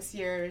 2+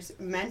 years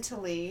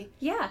mentally.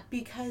 Yeah.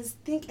 Because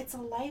think it's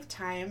a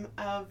lifetime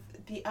of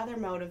the other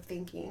mode of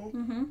thinking.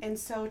 Mm-hmm. And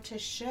so to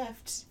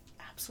shift,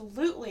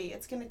 absolutely,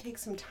 it's going to take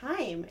some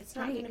time. It's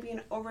not going to be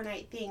an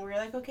overnight thing where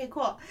you're like, okay,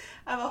 cool.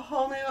 I have a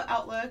whole new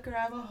outlook, or I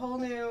have a whole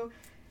new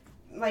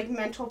like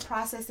mental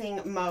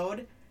processing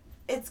mode.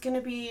 It's going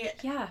to be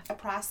a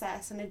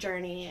process and a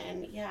journey.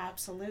 And yeah,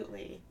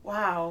 absolutely.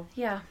 Wow.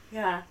 Yeah.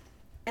 Yeah.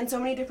 And so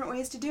many different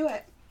ways to do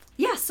it.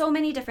 Yeah, so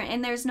many different,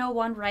 and there's no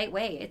one right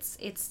way.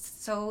 It's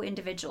so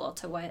individual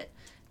to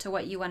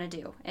what you want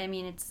to do. I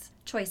mean, it's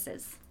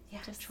choices. Yeah,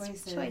 just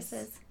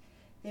choices.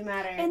 They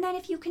matter. And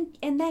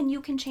then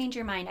you can change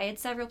your mind. I had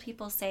several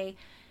people say,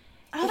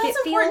 if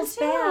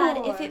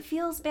it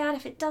feels bad,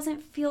 if it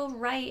doesn't feel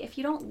right, if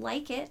you don't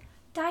like it,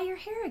 dye your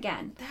hair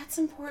again. That's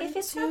important. If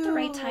it's not the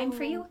right time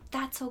for you,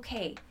 that's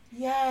okay.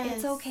 Yes.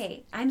 It's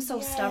okay. I'm so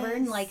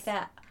stubborn like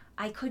that.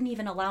 I couldn't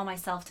even allow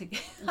myself to.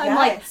 I'm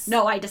like,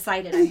 no, I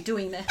decided I'm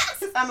doing this.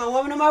 I'm a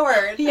woman of my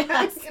word.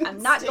 Yes,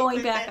 I'm not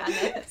going back on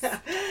this.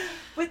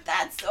 But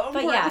that's so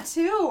important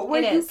too.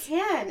 When you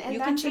can, and you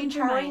that's can change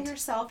your mind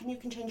yourself, and you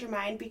can change your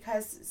mind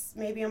because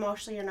maybe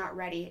emotionally you're not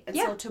ready, and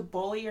so to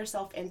bully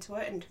yourself into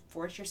it and to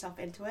force yourself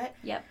into it.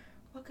 Yep.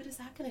 What good is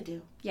that going to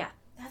do? Yeah.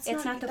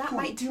 It's not the point. That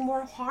might do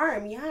more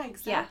harm. Yeah,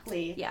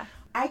 exactly. Yeah.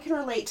 I can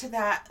relate to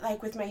that,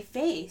 like with my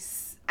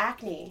face.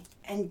 Acne,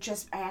 and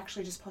I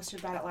actually just posted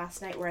about it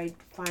last night, where I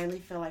finally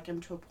feel like I'm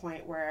to a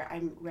point where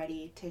I'm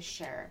ready to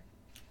share.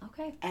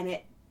 Okay. And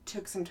it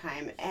took some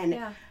time, and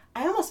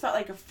I almost felt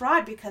like a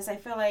fraud because I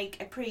feel like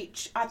I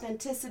preach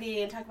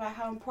authenticity and talk about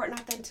how important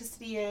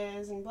authenticity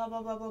is and blah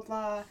blah blah blah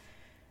blah,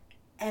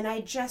 and I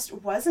just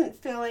wasn't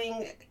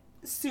feeling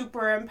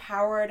super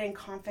empowered and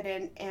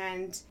confident,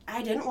 and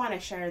I didn't want to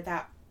share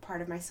that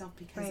part of myself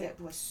because it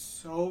was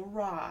so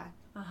raw.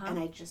 And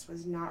I just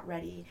was not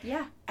ready.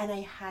 Yeah. And I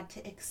had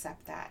to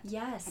accept that.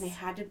 Yes. And I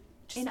had to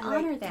just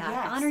honor that.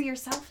 Yes. Honor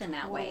yourself in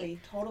that way.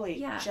 Totally.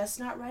 Yeah. Just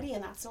not ready,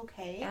 and that's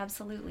okay.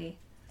 Absolutely.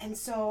 And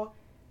so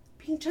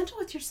being gentle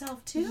with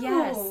yourself too.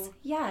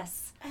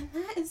 Yes. And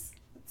that is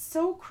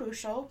so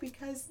crucial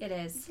because it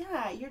is.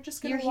 Yeah, you're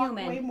just going to walk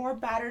away more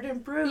battered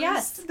and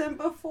bruised than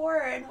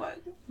before. And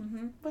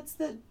what's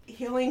the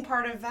healing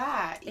part of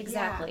that?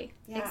 Exactly.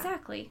 Yeah.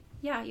 Exactly.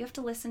 Yeah, you have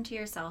to listen to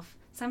yourself.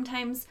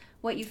 Sometimes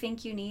what you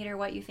think you need or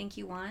what you think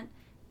you want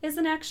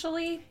isn't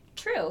actually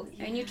true.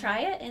 Yeah. And you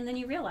try it and then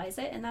you realize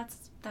it, and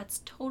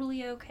that's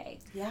totally okay.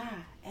 Yeah.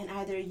 And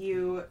either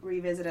you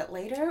revisit it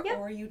later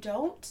or you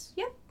don't.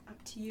 Yep.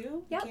 Up to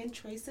you. Yep. Again,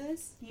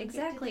 choices. You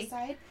exactly. get to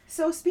decide.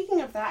 So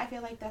speaking of that, I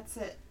feel like that's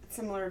a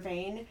similar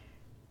vein.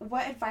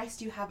 What advice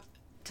do you have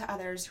to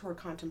others who are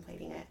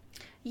contemplating it?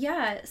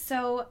 Yeah.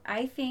 So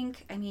I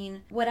think,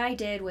 what I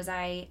did was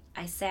I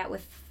sat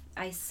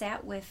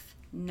with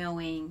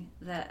knowing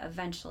that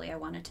eventually I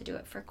wanted to do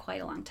it for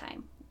quite a long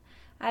time.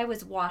 I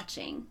was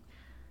watching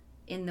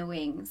in the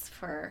wings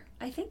for,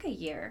 I think, a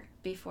year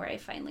before I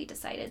finally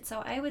decided.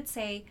 So I would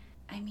say,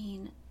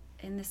 and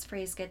this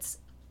phrase gets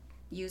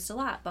used a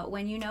lot, but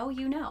when you know,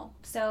 you know.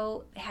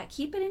 So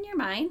keep it in your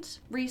mind,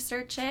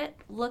 research it,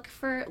 look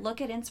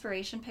at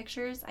inspiration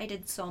pictures. I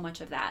did so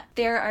much of that.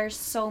 There are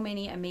so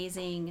many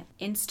amazing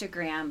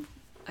Instagram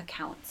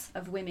accounts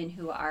of women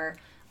who are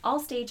all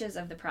stages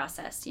of the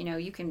process.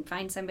 You can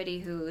find somebody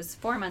who's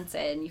 4 months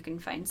in, you can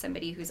find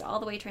somebody who's all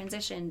the way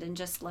transitioned and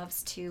just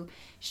loves to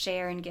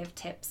share and give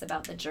tips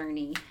about the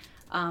journey.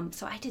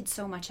 So I did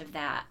so much of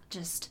that,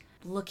 just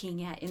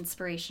looking at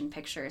inspiration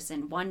pictures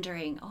and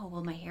wondering,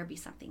 will my hair be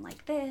something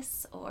like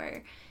this?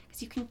 Or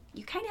because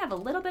you kind of have a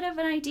little bit of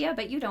an idea,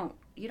 but you don't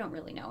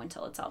really know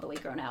until it's all the way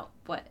grown out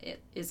what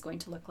it is going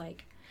to look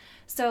like.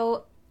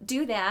 So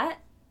do that.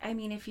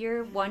 If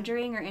you're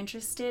wondering or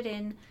interested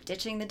in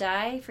ditching the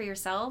dye for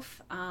yourself,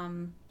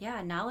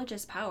 knowledge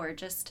is power.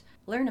 Just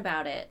learn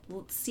about it.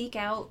 Seek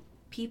out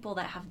people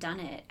that have done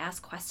it.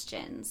 Ask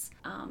questions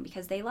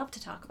because they love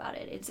to talk about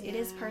it. It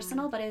is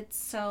personal, but it's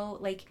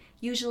so,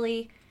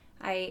 usually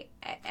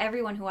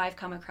everyone who I've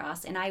come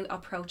across, and I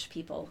approach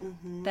people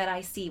that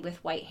I see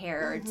with white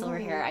hair or silver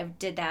hair. I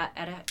did that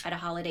at a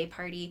holiday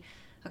party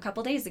a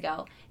couple days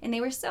ago, and they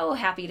were so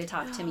happy to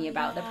talk to me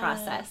about the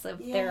process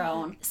of their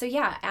own. So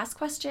ask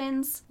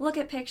questions, look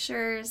at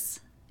pictures,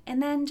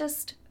 and then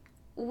just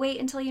wait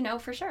until you know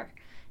for sure,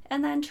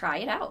 and then try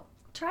it out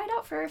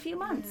for a few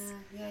months.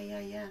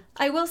 Yeah.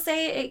 I will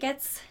say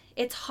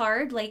it's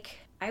hard.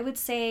 I would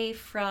say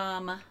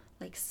from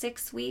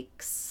 6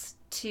 weeks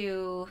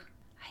to,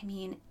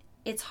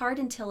 it's hard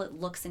until it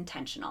looks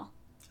intentional.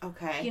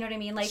 Okay. You know what I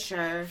mean?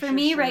 Sure, for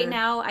me right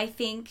now, I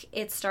think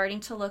it's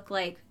starting to look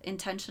like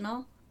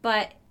intentional,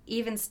 but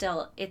even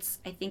still,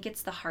 I think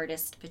it's the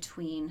hardest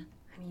between,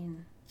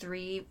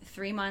 3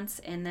 months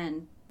and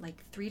then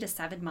 3 to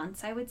 7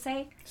 months, I would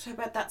say. So I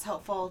bet that's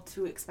helpful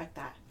to expect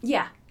that.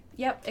 Yeah.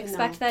 Yep.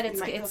 Expect that You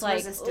might feel it's some like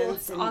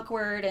resistance and-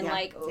 awkward and yeah,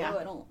 like yeah.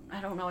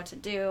 I don't know what to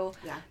do.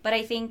 Yeah. But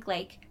I think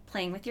like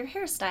playing with your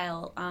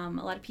hairstyle.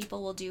 A lot of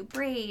people will do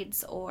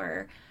braids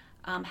or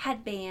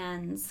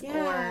headbands Yeah.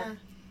 or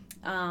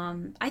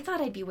I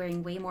thought I'd be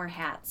wearing way more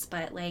hats,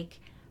 but like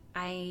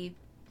I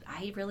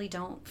really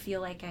don't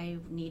feel like I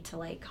need to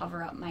like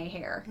cover up my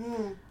hair.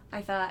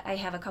 I thought I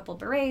have a couple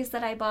berets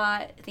that I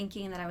bought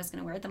thinking that I was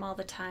going to wear them all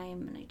the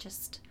time, and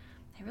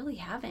I really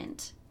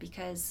haven't,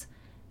 because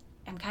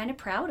I'm kind of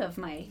proud of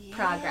my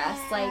progress.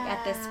 Like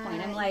at this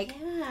point, I'm like,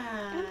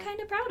 I'm kind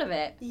of proud of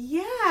it.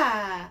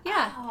 Yeah.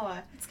 Yeah. Oh,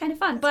 It's kind of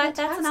fun, but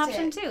that's an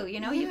option fantastic. too. You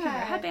know, you can wear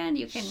a headband,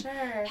 you can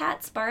Sure.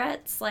 hats,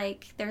 barrettes.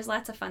 Like there's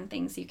lots of fun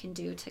things you can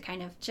do to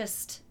kind of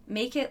just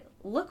make it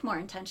look more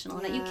intentional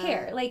that you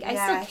care. Like I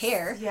still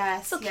care. Yes.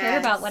 I still care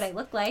about what I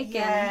look like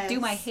and do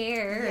my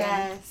hair.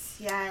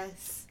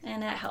 Yes.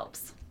 And that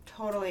helps.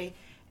 Totally.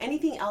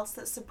 Anything else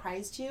that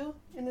surprised you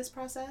in this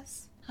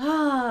process?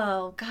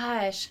 Oh,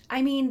 gosh.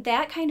 I mean,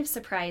 that kind of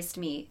surprised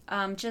me.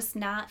 Just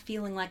not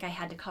feeling like I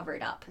had to cover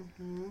it up.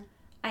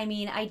 I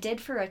mean, I did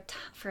for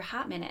a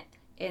hot minute,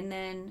 and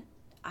then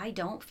I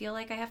don't feel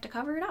like I have to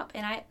cover it up.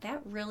 And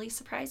that really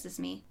surprises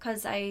me,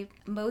 because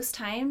most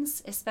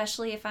times,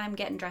 especially if I'm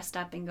getting dressed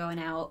up and going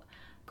out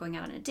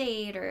on a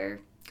date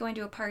or going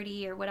to a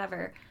party or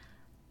whatever,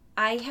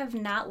 I have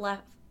not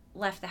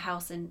left the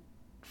house and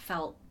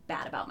felt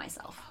bad about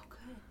myself. Oh,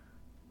 good.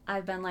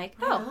 I've been like,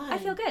 Right oh, on. I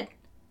feel good.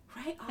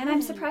 Right on. And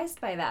I'm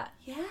surprised by that.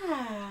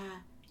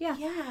 Yeah.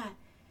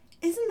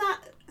 Isn't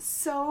that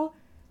so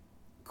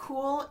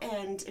cool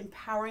and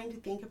empowering to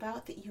think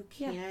about, that you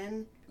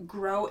can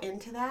grow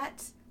into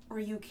that, or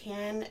you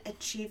can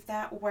achieve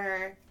that,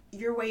 where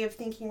your way of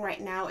thinking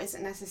right now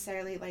isn't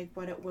necessarily like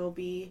what it will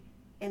be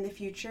in the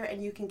future,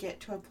 and you can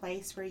get to a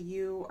place where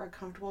you are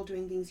comfortable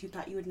doing things you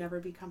thought you would never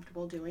be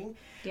comfortable doing.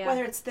 Yeah.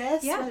 Whether it's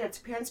this, whether it's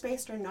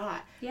appearance-based or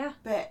not. Yeah.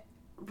 But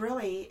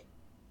really,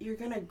 you're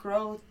going to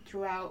grow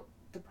throughout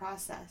the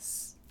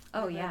process.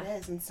 Oh, whatever yeah. it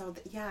is. And so,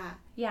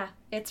 Yeah,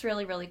 it's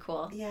really, really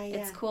cool. Yeah.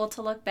 It's cool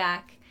to look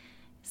back,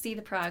 see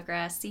the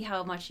progress, see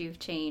how much you've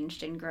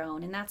changed and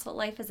grown. And that's what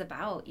life is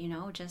about, you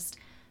know, just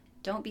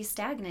don't be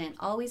stagnant.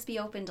 Always be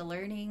open to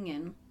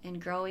learning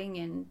and growing,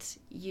 and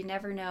you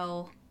never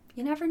know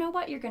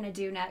what you're going to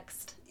do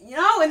next.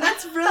 And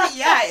that's really,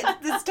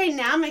 it's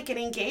dynamic and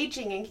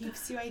engaging, and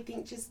keeps you, I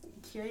think, just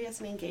curious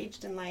and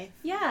engaged in life.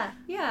 Yeah.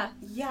 Yeah,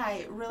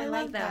 I really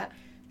like love that.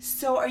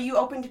 So are you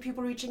open to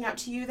people reaching out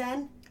to you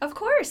then? Of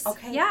course.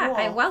 Okay, yeah, cool.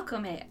 I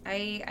welcome it.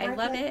 I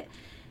love good.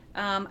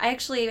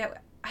 it.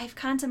 I've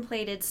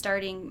contemplated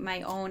starting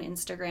my own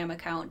Instagram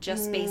account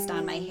just based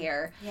on my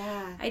hair.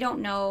 Yeah. I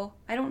don't know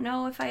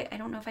if I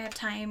have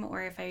time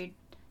or if I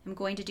am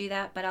going to do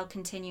that, but I'll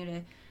continue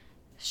to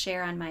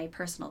share on my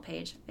personal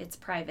page. It's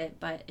private,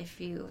 but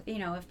if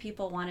if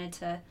people wanted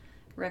to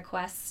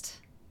request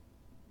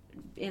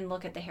and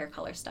look at the hair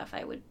color stuff,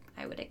 I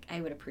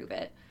would approve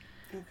it.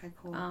 Okay,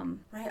 cool.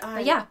 Right on.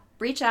 But yeah,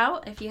 reach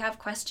out if you have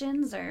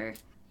questions or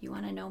you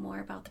want to know more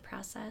about the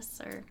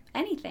process or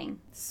anything.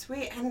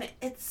 Sweet. And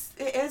it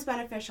is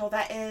beneficial.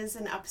 That is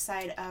an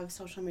upside of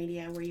social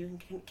media, where you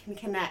can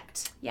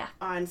connect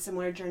on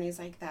similar journeys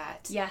like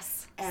that.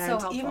 Yes. And so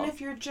helpful. even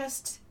if you're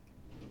just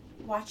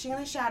watching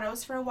the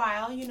shadows for a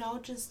while,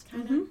 just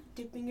kind of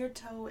dipping your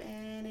toe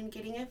in and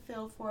getting a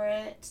feel for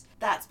it,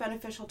 that's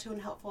beneficial too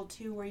and helpful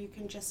too, where you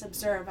can just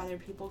observe other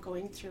people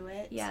going through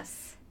it.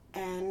 Yes.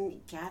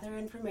 And gather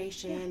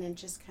information and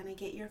just kind of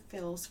get your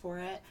feels for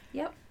it.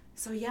 Yep.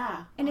 So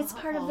yeah. And it's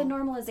part of the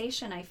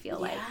normalization, I feel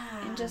like.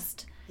 And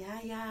just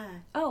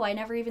I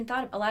never even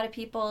thought a lot of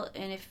people,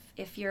 and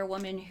if you're a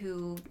woman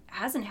who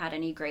hasn't had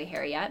any gray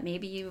hair yet,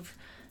 maybe you've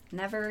it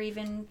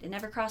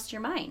never crossed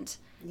your mind.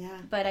 Yeah.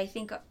 But I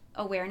think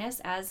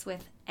awareness, as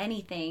with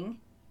anything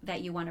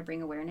that you want to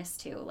bring awareness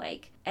to,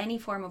 like any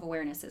form of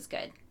awareness is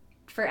good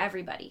for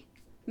everybody.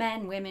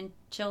 Men, women,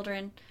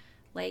 children,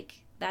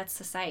 like that's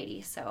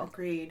society. So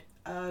Agreed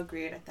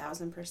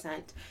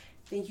 1,000%.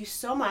 Thank you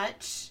so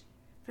much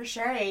for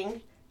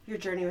sharing your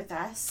journey with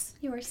us.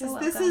 You are so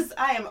welcome.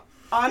 I am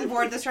on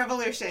board this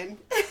revolution.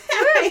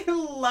 I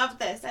love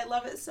this. I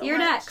love it so You're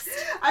much. next.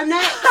 I'm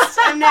next.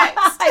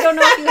 I don't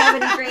know if you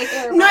have any gray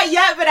hair. Not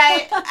yet, but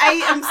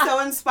I am so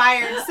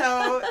inspired.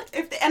 So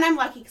and I'm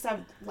lucky because I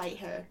have light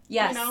hair.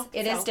 Yes,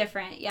 it is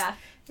different. Yeah.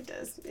 It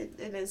does. It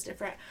is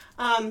different.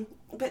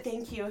 But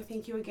thank you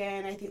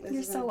again. I think this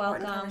is an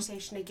important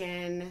conversation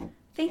again.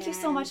 Thank you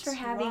so much for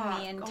having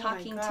me and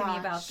talking to me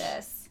about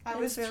this. I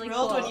was really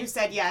thrilled cool when you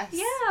said yes.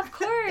 Yeah, of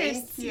course.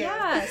 Thank you.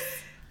 Yes.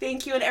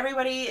 Thank you, and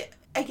everybody.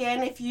 Again,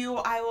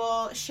 I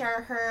will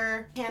share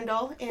her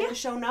handle in the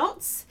show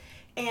notes,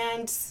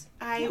 and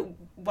I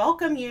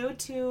welcome you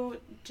to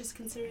just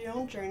consider your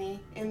own journey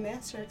in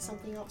this or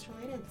something else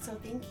related. So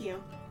thank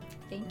you.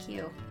 Thank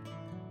you.